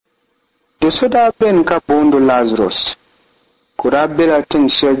so daa ben ka boondu Lazarus ku daa bela tiŋ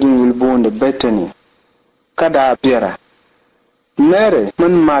shɛli din yuli booni Bɛtani ka daa bɛra. Mary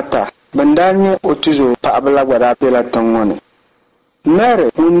mini Marta ban daa nyɛ o tuzo paɣaba la gba daa bela tiŋ ŋɔ ni. Mary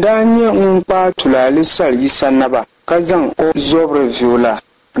ŋun daa nyɛ ŋun kpaai tulaali sali Yisa naba ka zaŋ o zobiri viola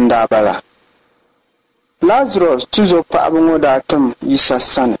n-daa bala. Lazarus tuzo paɣaba ŋɔ daa tim Yisa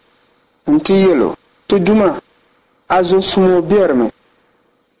sani nti yɛlo ti duma a zo sumo bɛrimi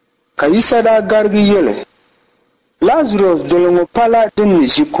ka Yisa daa garigi yɛli. Lazarus doli ŋɔ pala din ni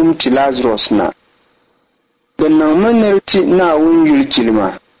ʒi kum ti Lazarus na. Di niŋmi niri ti Naawuni yuli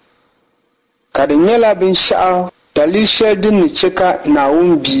jilima ka di nyɛla binshɛɣu dalili shɛli din ni chɛ ka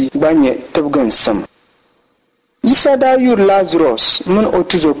Naawuni bia gba nyɛ tibginsim. Yisa daa yuri Lazarus mini o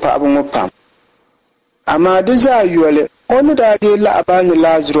tuzo paɣaba ŋɔ pam. Amaa di zaa yɔli o ni daa dee lahabali ni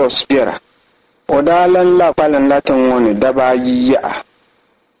Lazarus bɛra o daa lan la kpaliŋ la tiŋ ŋɔ ni daba ayi yaɣa.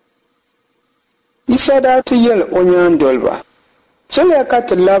 Yisa daa ti yɛli o nyaandoliba chɛliya ka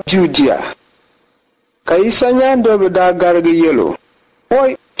ti labi Judia ka Yisa nyaandoliba daa garigi yɛlo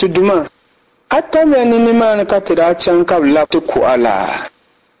oi ti duma a tamya ni nimaani ka ti daa chaŋ ka bi labi ti kuɣa la.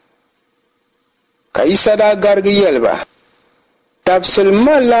 Ka Yisa daa garigi yɛliba dabisili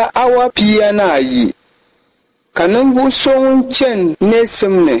malila awa pia ni ayi ka ninvuɣu so ŋun chani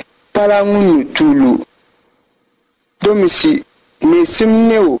neesim ni pala ŋun nu tuulu domisi neesim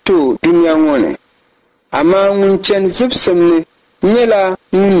newu to duniya ŋɔ ni amaa ŋun chani zibsim ni nyɛla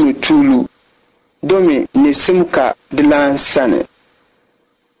ŋun nu tuulu domi neesim ka di lan sani.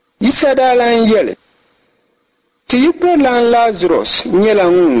 Yisa daa lan yɛli ti yi kpɛrlan Lazarus nyɛla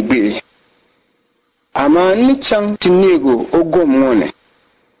ŋun gbihi amaa ni chaŋ ti neego o gom ŋɔ ni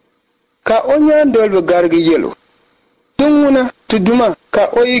ka o nyaandoliba garigi yɛlo din ŋuna ti duma ka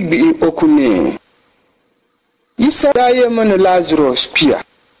o yi gbihi o ku ne. Yisa daa yɛmi ni Lazarus kpiya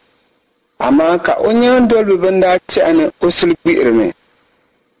amaa ka o nyaandoliba ban daa tɛha ni o sili gbihirimi.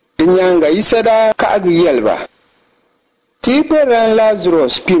 Di nyaaŋa Yisa daa kaɣigi yɛliba ti yi kpɛrlan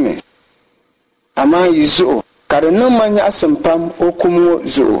Lazarus kpimi amaa yi zuɣu ka di niŋ ma nyaɣisim pam o kum ŋɔ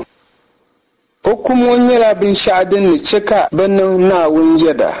zuɣu. O kum ŋɔ nyɛla binshɛɣu din ni chɛ ka bɛ niŋ Naawuni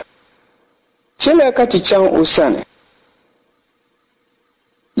yɛda chɛliya ka ti chaŋ o sani.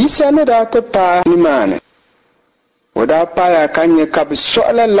 Yisa ni daa ti paai nimaani o daa paaya ka nya ka bɛ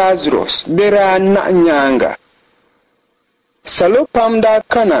sɔɣila Lazarus bɛri anahi nyaaŋa. Salo pam daa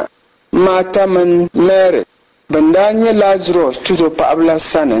kana Marta mini Mary ban daa nyɛ Lazarus tuzo paɣaba la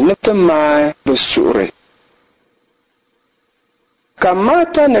sani ni ti maai bɛ suɣuri. Ka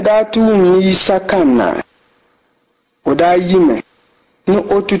Marta ni daa ti wum ni Yisa kanna o daa yimi ni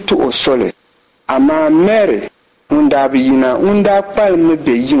o ti tu o soli amaa Mary ŋun daa bi yina ŋun daa kpalim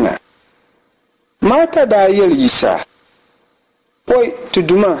be yiŋa. Marta daa yɛli Yisa oi ti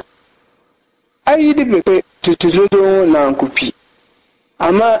duma a yi di be kpe ti tuzo doo ŋɔ naan ku kpi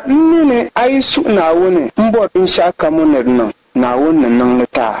amaa n nini a yi suɣ Naawuni m-bɔri binshɛɣu kam ni di niŋ Naawuni ni niŋ li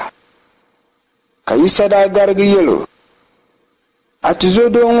taa. Ka Yisa daa garigi yɛlo a tuzo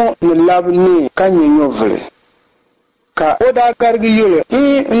doo ŋɔ ni labi nee ka nyɛ nyɔvuli ka o daa garigi yɛlo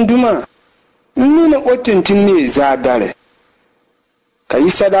n duma n nini o tinti nee zaa dali. Ka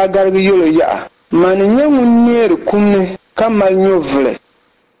Yisa daa garigi yɛlo yaɣa ma ni nyɛ ŋun neeri kum ni ka mali nyɔvuli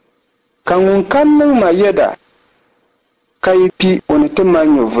ka ŋun kan niŋ ma yɛda ka yi pi o ni ti mali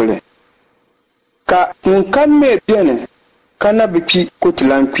nyɔvuli ka ŋun kan mee beni ka na bi pi ko ti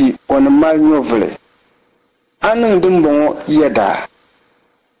lan kpi o ni mali nyɔvuli. A niŋ din bɔŋɔ yɛda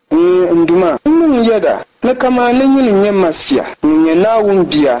n duma n niŋ yɛda ni kamaa ni nyini nyɛ Masiya ŋun nyɛ Naawuni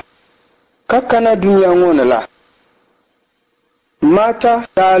bia ka kana duniya ŋɔ ni la. Marta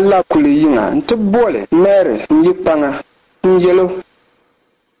daa la kuli yiŋa nti boli Mary n-yi kpaŋa n-yɛlo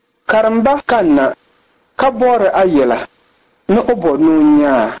karimba kanna ka bɔri a yɛla ni o bɔri ni o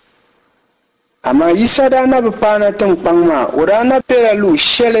nyaa. Amaa Yisa daa na bi paana tiŋkpaŋ maa o daa na bela luɣu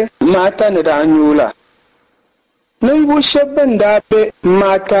shɛli Marta ni daa nyoo la. Ninvuɣu shɛba ban daa be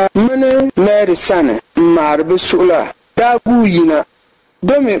Marta mini Mary sani n-maari bɛ suɣu la daa guui yina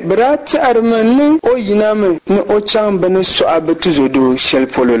domi bɛ daa tɛhirimi ni o yinami ni o chaŋ bɛ ni sɔɣi bɛ tuzo doo shɛli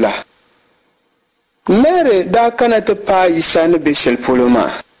polo la. Mary daa kana ti paai Yisa ni be shɛli polo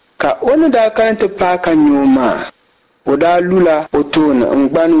maa ka o ni daa kana ti paai ka nyoo maa o daa lula o tooni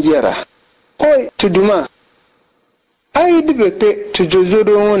n-gbani yɛra oi ti duma a yi di be kpe tuzo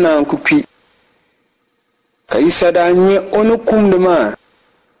doo ŋɔ naan ku kpi. Ka Yisa daa nyɛ o ni kumdi maa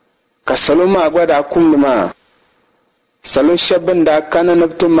ka salo maa gba daa kumdi maa. Salo shɛba ban daa kana ni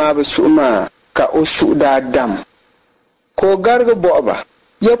bɛ ti maai bɛ suɣu maa ka o suɣu daa dam ka o garigi bɔɣi ba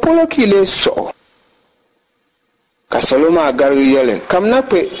ya polo ka yi lee sɔɣi. Ka salo maa garigi yɛli kam na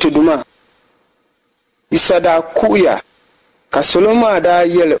kpe ti duma Yisa daa ku'uya ka salo maa daa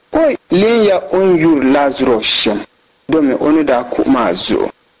yɛli oi leenya o ni yuri Lazarus shɛm domi o ni daa kuɣu maa zuɣu.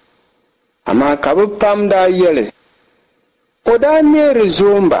 Amaa ka bɛ pam daa yɛli o daa neeri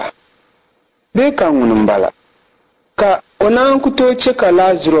zoomba bee ka ŋuni m-bala ka o naan ku tooi che ka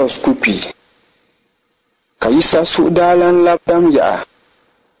Lazarus ku kpi. Ka Yisa suhu daa lan labi dam yaɣa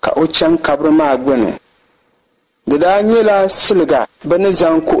ka o chaŋ kabiri maa gbuni. Di daa nyɛla siliga bɛ ni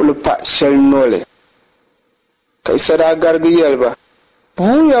zaŋ kuɣuli pa shɛli noli. Ka Yisa daa garigi yɛli ba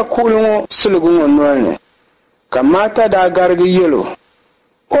vuuya kuɣuli ŋɔ siligu ŋɔ noli ni. Ka Maata daa garigi yɛli o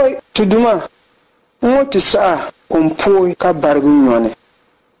oi tuduma ŋɔ ti saha o n-pooi ka barigi nyɔni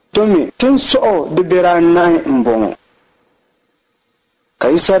domi tin soɣo di bɛri anahi m-bɔŋɔ. Ka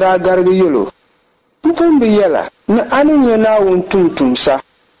Yisa daa garigi yɛli o n bi yɛla ni a ni nya Naawuni tumtumsa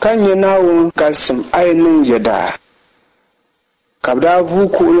ka nya Naawuni galisim a yi niŋ yɛdaa. Ka bɛ daa vuu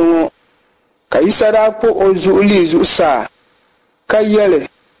kuɣuli ŋɔ ka Yisa daa kpa o zuɣulii zuɣusaa ka yɛli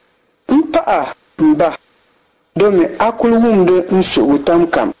m paɣa m ba domi a kuli wumdi n suɣugu tam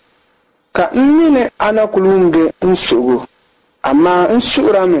kam ka n mini a na kuli wumdi n suɣugu amaa n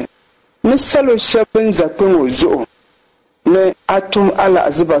suɣurami ni salo shɛba bin za kpɛŋɔ zuɣu ni a tum a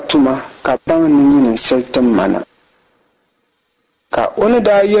laɣiziba tuma ka baŋ ni nyini ninsali tim mana. Ka o ni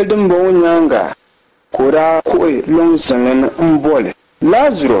daa yɛli dimbɔŋɔ nyaaŋa ka o daa kuɣi luŋ zinli ni n-boli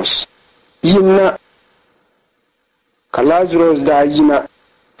Lazarus yimna. Ka Lazarus daa yina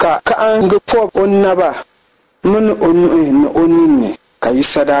ka kaɣangi pɔbi o naba mini o nuhi ni o ninni ka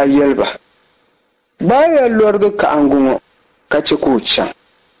Yisa daa yɛli ba gbaaya lɔrigi kaɣangu ŋɔ ka che ka o chaŋ.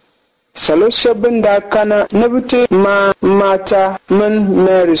 Salo shɛba bin daa kana ni bɛ ti maa Maata mini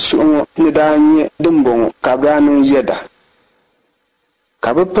Mary suɣu ŋɔ ni daa nyɛ dimbɔŋɔ ka bɛ daa niŋ yɛda.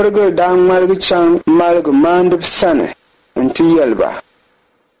 Ka bɛ pirigili daa ŋmaligi chaŋ maligi maandiba sani n-ti yɛli ba.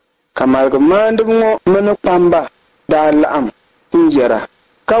 Ka maligi maandiba ŋɔ mini kpamba daa laɣim n-yɛra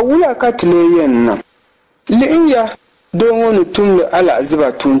ka wula ka ti lee yɛn nam. Lihiya doo ŋɔ ni tumdi a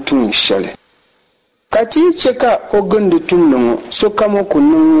laɣiziba tuntum shɛli. Ka ti yi che ka o gindi tumdi ŋɔ sokam ku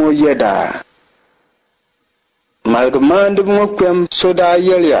niŋ ŋɔ yɛdaa. Maligi maandiba ŋɔ kpɛm so daa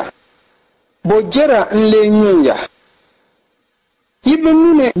yɛliya bo jɛra n-lee nyɛnya. Yi bɛ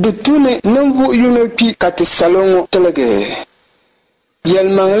mini di tu ni ninvuɣ' yino kpi ka ti salo ŋɔ tiligi.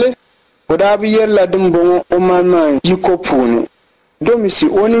 Yɛlimaŋli o daa bi yɛrila dimbɔŋɔ o maŋmaŋ yiko puuni domi si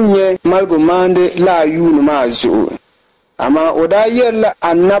o ni nyɛ maligu maandi laayuuni maa zuɣu. Amaa o daa yɛrila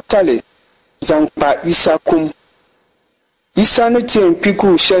anabtali zaŋ kpa Yisa kum. Yisa ni teen kpiku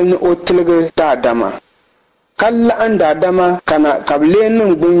shɛli ni o tiligi daadama ka laɣim daadama kana ka bɛ lee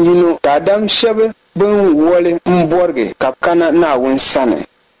niŋ gbin yino daadam shɛba bin wɔli n-bɔrigi ka bɛ kana Naawuni sani.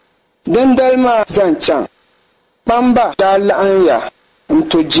 Dindali maa zaŋ chaŋ kpamba daa laɣimya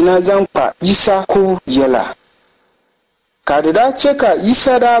n-to jina zaŋ kpa Yisa ku yɛla. Ka di daa che ka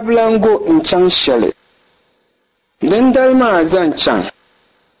Yisa daa bilango n-chaŋ shɛli. Dindali maa zaŋ chaŋ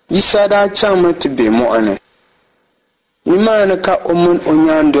Yisa daa chaŋmi ti be mɔɣuni. Nimaani ka o mini o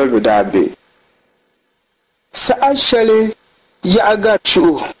nyaandolibi daa be. Saha shɛli yaɣiga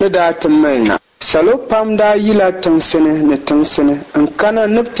chuɣu ni daa ti mali na. Salo pam daa yila tiŋsini ni tiŋsini n-kana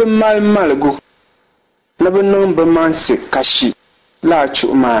ni bɛ ti mali maligu ni bɛ niŋ bɛ mansi kashi laa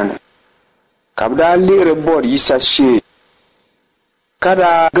chuɣu maa ni. Ka bɛ daa lihiri bɔri Yisa shee ka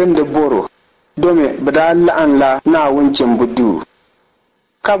daa gindi bɔro domi bɛ daa laɣimla Naawuni jimbu duu.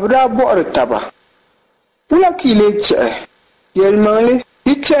 Ka bɛ daa bɔhiri taba wula ka yi lee tiɛhi yɛlimaŋli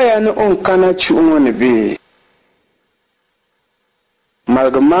yi tiɛya ni o n-kana chuɣu ŋɔ ni bee.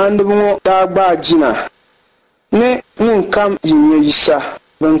 Maligi maandiba ŋɔ daa gbaa jina ni ŋun kam yi nya Yisa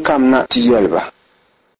bin kam na ti yɛli ba.